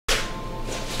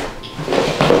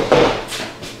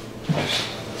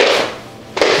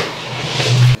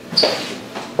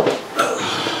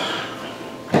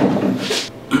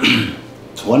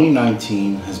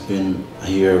2019 has been a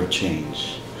year of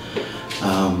change.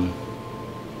 And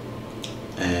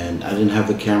I didn't have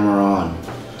the camera on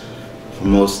for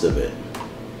most of it.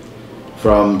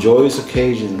 From joyous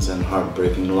occasions and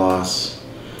heartbreaking loss,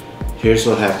 here's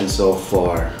what happened so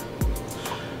far.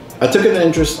 I took an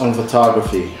interest on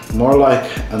photography, more like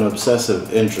an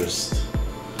obsessive interest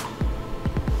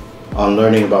on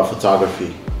learning about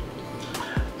photography.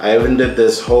 I even did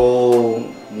this whole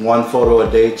 1 photo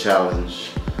a day challenge,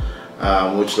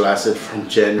 which lasted from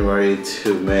January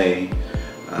to May.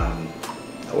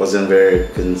 I wasn't very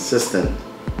consistent.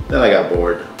 Then I got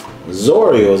bored.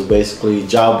 Zori was basically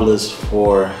jobless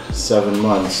for 7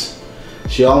 months.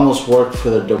 She almost worked for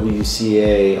the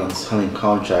WCA on selling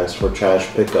contracts for trash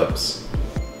pickups.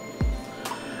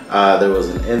 There was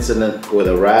an incident with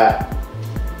a rat,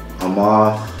 a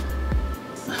moth,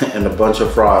 and a bunch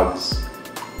of frogs.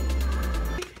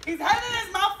 He's had it in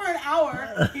his mouth for an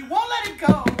hour. He won't let it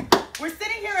go. We're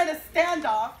sitting here at a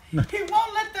standoff. He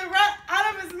won't let the rat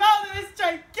out of his mouth, and it's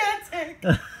gigantic.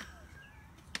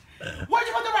 Where'd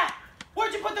you put the rat?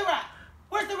 Where'd you put the rat?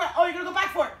 Where's the rat? Oh, you're gonna go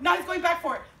back for it. Now he's going back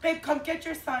for it. Babe, come get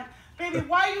your son. Baby,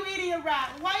 why are you eating a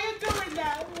rat? Why are you doing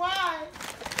that? Why?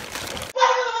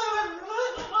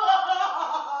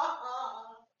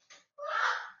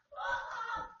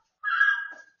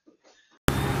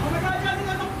 Oh my God, Jesse,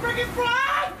 there's a freaking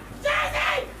frog!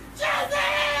 Jesse!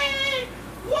 Jesse!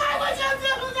 Why would you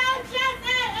do that,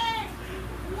 Jesse?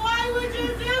 Why would you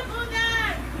do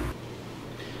that?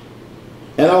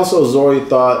 And also Zori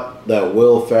thought that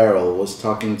Will Ferrell was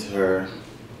talking to her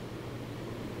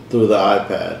through the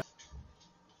iPad.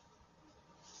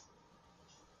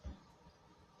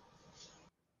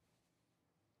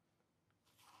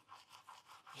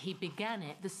 He began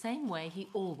it the same way he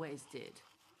always did.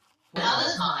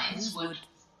 Other times would...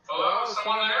 Hello?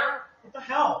 Someone there? What the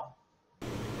hell?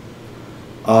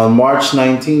 On March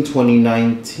 19,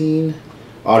 2019,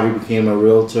 Audrey became a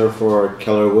realtor for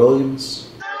Keller Williams.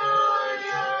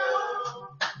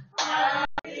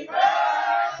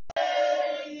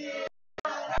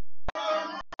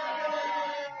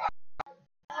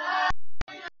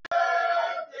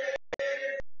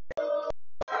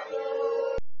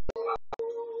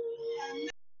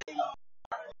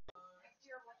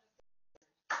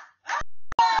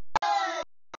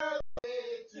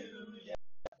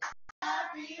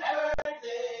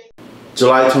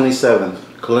 July 27th,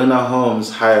 Kalina Homes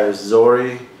hires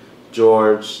Zori,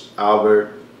 George,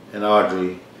 Albert, and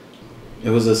Audrey.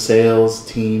 It was a sales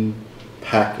team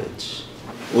package.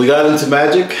 We got into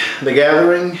Magic, the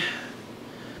Gathering,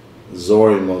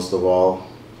 Zori most of all.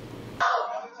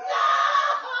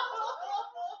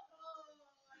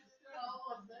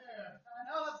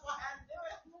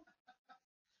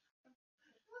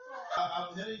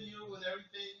 I'm hitting you with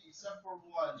everything except for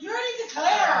one. You already declared.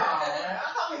 I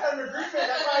thought we had an agreement.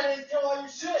 That's why I didn't kill all your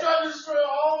shit. You're trying to destroy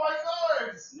all my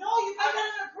cards. No, you guys had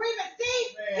an agreement. See?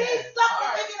 Man. See? Stop All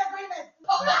right. making an agreement. Man.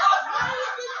 Why are you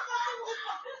keep fucking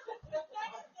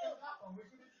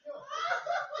with me?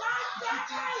 I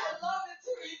love it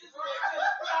too. You just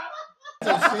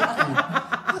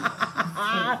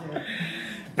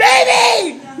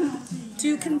Baby!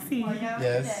 Too confused.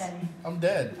 Yes. I'm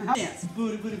dead. Dance.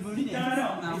 Booty, booty, booty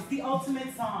dance. No. It's the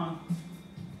ultimate song.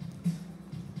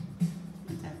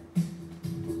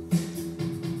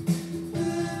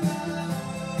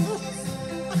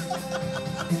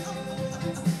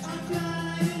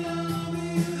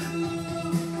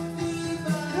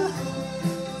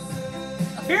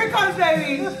 Here it comes,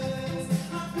 baby.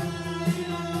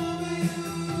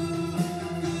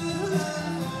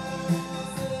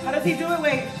 How does he do it?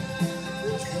 Wait.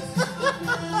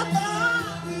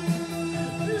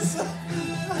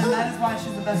 And that is why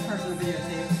she's the best person to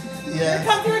videotape. Yeah. Here it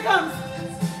comes, here it comes.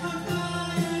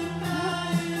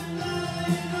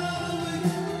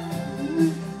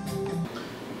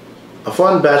 A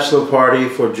fun bachelor party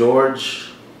for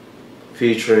George,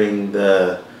 featuring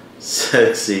the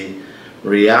sexy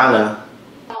Rihanna.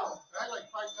 Oh,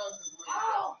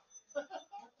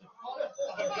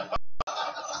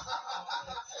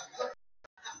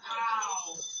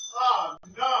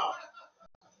 no.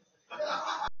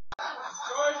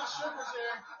 George, the strippers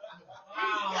here.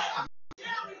 Wow.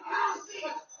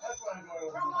 That's what I'm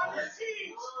going from on your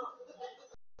seat.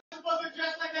 I'm supposed to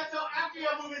dress like that till after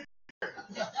your movie.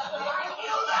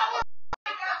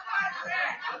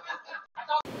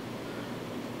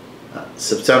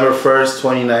 September 1st,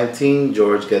 2019,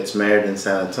 George gets married in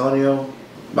San Antonio.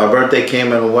 My birthday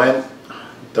came and went.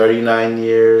 39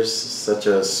 years, such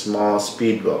a small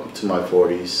speed bump to my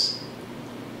 40s.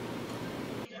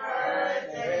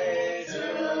 Birthday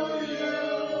to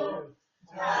you.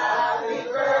 Happy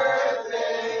birthday.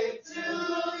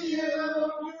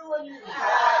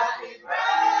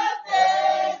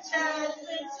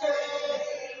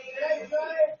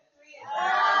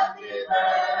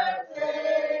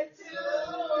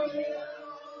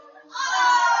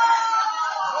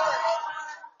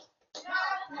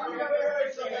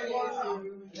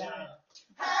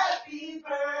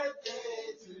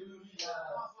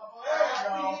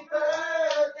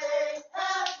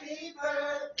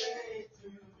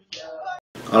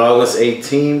 On August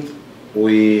 18th,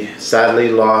 we sadly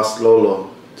lost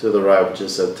Lolo to the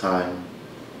ravages of time.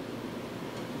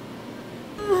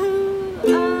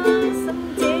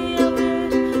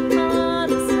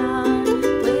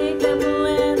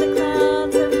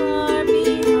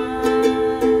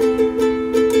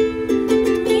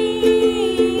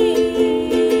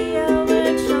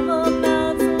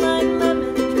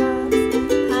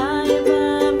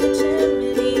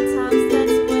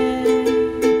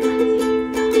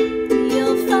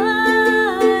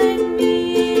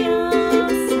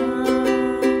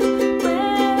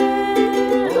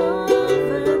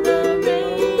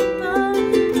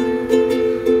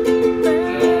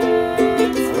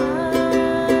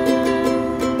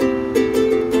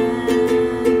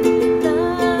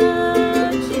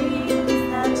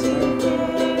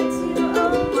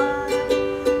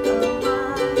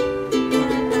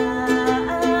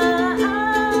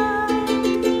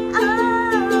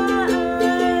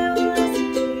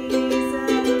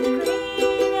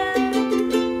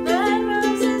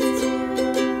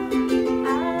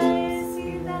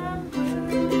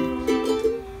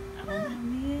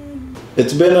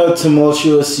 It's been a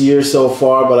tumultuous year so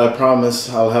far, but I promise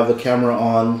I'll have the camera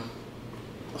on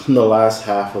in the last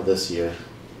half of this year.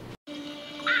 You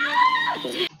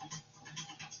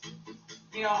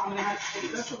know, I'm gonna have to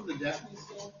take this over the Destiny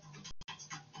still.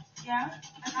 Yeah,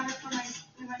 I got it for my.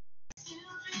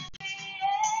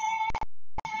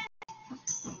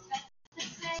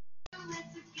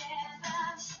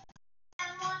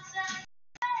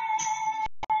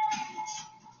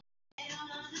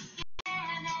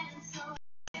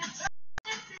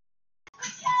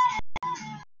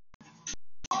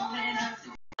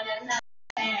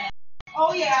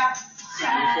 Oh yeah.